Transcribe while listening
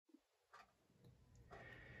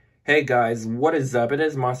Hey guys, what is up? It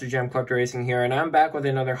is Monster Jam Collector Racing here, and I'm back with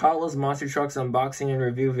another Hot Wheels Monster Trucks unboxing and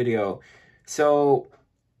review video. So,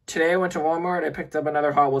 today I went to Walmart, I picked up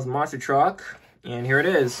another Hot Wheels Monster Truck, and here it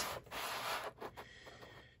is.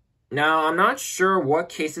 Now, I'm not sure what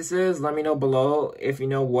case this is. Let me know below if you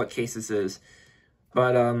know what case this is.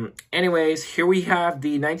 But, anyways, here we have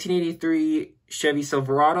the 1983 Chevy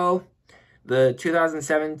Silverado, the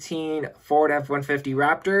 2017 Ford F-150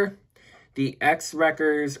 Raptor, the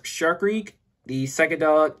X-Wreckers Shark Reek, the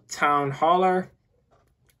Psychedelic Town Hauler,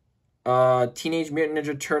 Teenage Mutant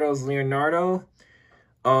Ninja Turtles Leonardo,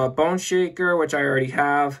 Bone Shaker, which I already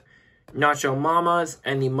have, Nacho Mamas,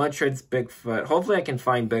 and the Mud Treads Bigfoot. Hopefully I can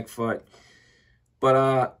find Bigfoot.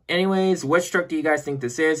 But anyways, which truck do you guys think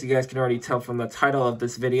this is? You guys can already tell from the title of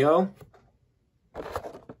this video.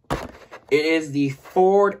 It is the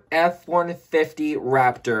Ford F-150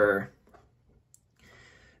 Raptor.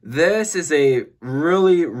 This is a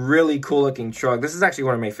really cool looking truck. This is actually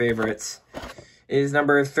one of my favorites. It is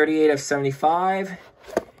number 38 of 75.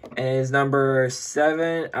 And it is number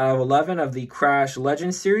 7 out of 11 of the Crash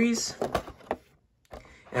Legends series.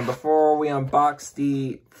 And before we unbox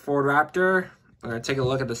the Ford Raptor, I'm going to take a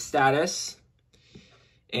look at the status.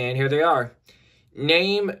 And here they are.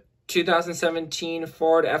 Name, 2017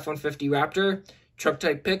 Ford F-150 Raptor. Truck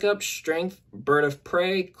type pickup, strength, bird of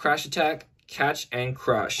prey, crash attack, catch and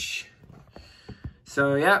crush.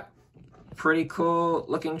 So yeah, pretty cool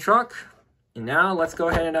looking truck. And now let's go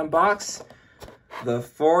ahead and unbox the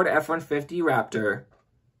Ford F-150 Raptor.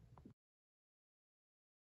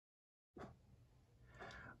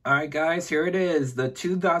 Alright guys, here it is, the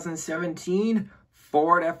 2017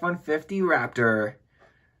 Ford F-150 Raptor.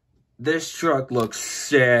 This truck looks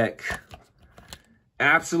sick.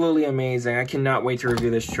 Absolutely amazing. I cannot wait to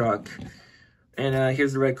review this truck. And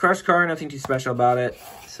here's the red crush car, nothing too special about it.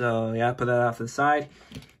 So yeah, put that off to the side.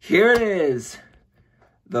 Here it is,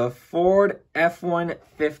 the Ford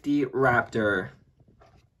F-150 Raptor.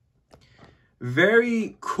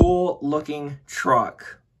 Very cool looking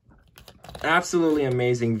truck. Absolutely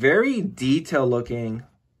amazing. Very detailed looking.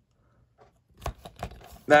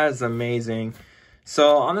 That is amazing.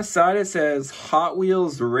 So on the side it says Hot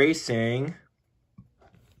Wheels Racing.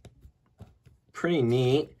 Pretty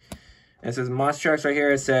neat. It says Monster Trucks right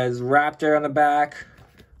here. It says Raptor on the back.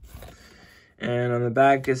 And on the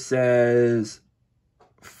back it says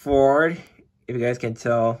Ford. If you guys can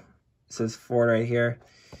tell, it says Ford right here.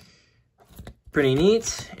 Pretty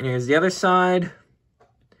neat. And here's the other side.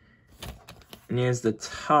 And here's the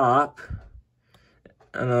top.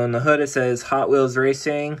 And on the hood it says Hot Wheels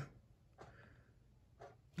Racing.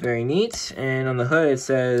 Very neat. And on the hood it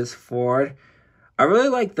says Ford. I really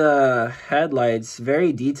like the headlights,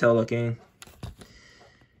 very detailed looking.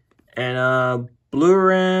 And blue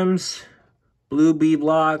rims, blue B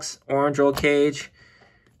blocks, orange roll cage.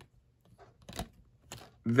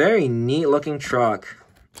 Very neat looking truck.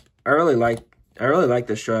 I really like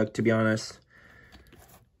this truck, to be honest.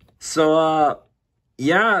 So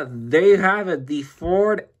yeah, there you have it, the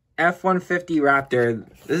Ford F-150 Raptor.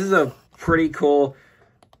 This is a pretty cool,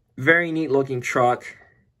 very neat looking truck.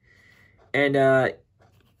 And,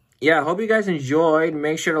 yeah, I hope you guys enjoyed.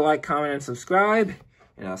 Make sure to like, comment, and subscribe.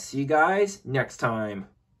 And I'll see you guys next time.